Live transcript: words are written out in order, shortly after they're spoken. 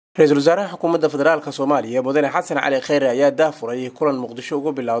رئيس الوزراء حكومة فدرالك Soomaaliya مدن حسن علي خير ayaa daafuray kulan Muqdisho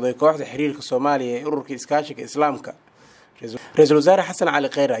ugu bilowday kooxda xiriirka Soomaaliya ee ururka Iskaashiga Islaamka. Ra'iisul Wasaare Xasan Cali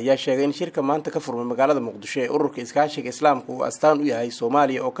Khayre ayaa sheegay in shirka maanta ka furmay magaalada Muqdisho ee ururka Iskaashiga Islaamka uu astaan u yahay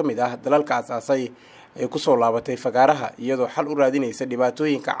Soomaaliya oo kamid ah dalalka aasaasay ee ku soo laabatay fagaaraha iyadoo xal u raadinaysa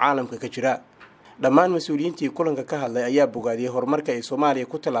dhibaatooyinka caalamka ka jira. Dhammaan mas'uuliyiintii kulanka ka hadlay ayaa bogaadiyay horumarka ay Soomaaliya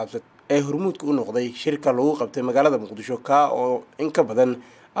ku talaabsatay ee hormuudka u noqday shirka lagu qabtay magaalada Muqdisho ka oo in ka badan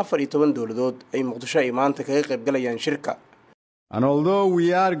 14 dowladood ay Muqdisho ay maanta kaga qayb galayaan shirka. And although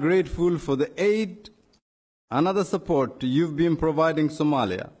we are grateful for the aid and other support you've been providing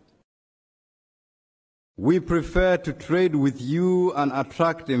Somalia, we prefer to trade with you and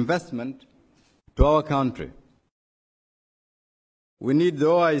attract investment to our country. We need the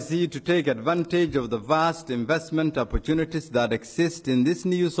OIC to take advantage of the vast investment opportunities that exist in this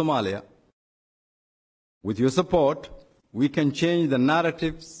new Somalia. With your support, we can change the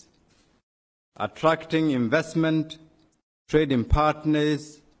narratives, attracting investment, trading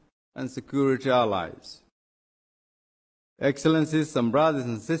partners, and security allies. Excellencies and brothers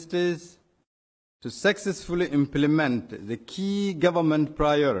and sisters, to successfully implement the key government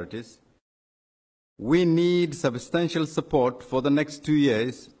priorities, we need substantial support for the next 2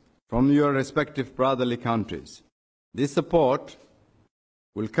 years from your respective brotherly countries. This support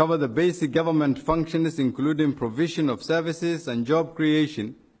will cover the basic government functions, including provision of services and job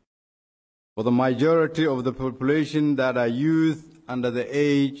creation for the majority of the population that are youth under the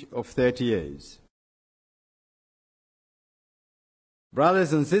age of 30 years.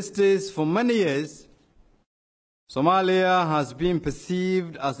 Brothers and sisters, for many years, Somalia has been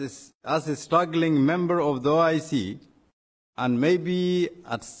perceived as a struggling member of the OIC and maybe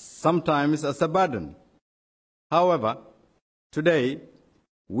sometimes as a burden. However, today,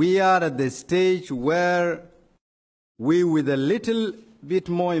 we are at the stage where we, with a little bit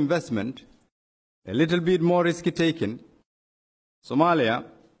more investment, a little bit more risk taken, Somalia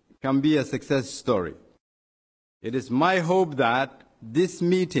can be a success story. It is my hope that this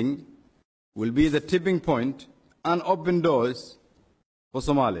meeting will be the tipping point and open doors for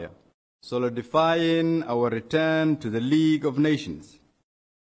Somalia, solidifying our return to the League of Nations.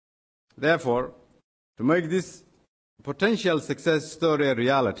 Therefore, to make this potential success story a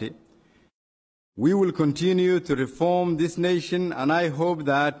reality, we will continue to reform this nation, and I hope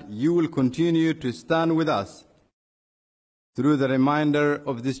that you will continue to stand with us through the remainder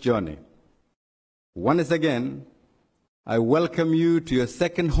of this journey. Once again, I welcome you to your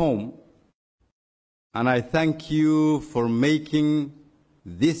second home, and I thank you for making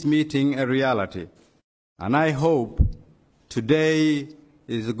this meeting a reality. And I hope today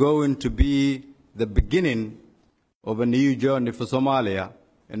is going to be the beginning of a new journey for Somalia,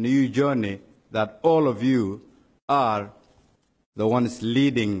 a new journey that all of you are the ones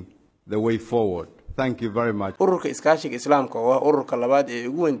leading the way forward. Thank you very much. Ururka Iskaashiga Islaamka oo ururka labaad ee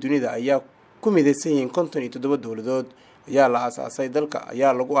ugu weyn dunida ayaa ku midaysan yihiin 57 dowladood ayaa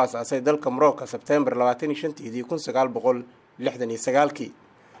lagu aasaasay dalka Morocco September 25 1969.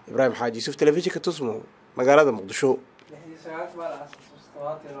 Ibrahim Xaaji Yusuf telefishinka Tusmo magaalada Muqdisho.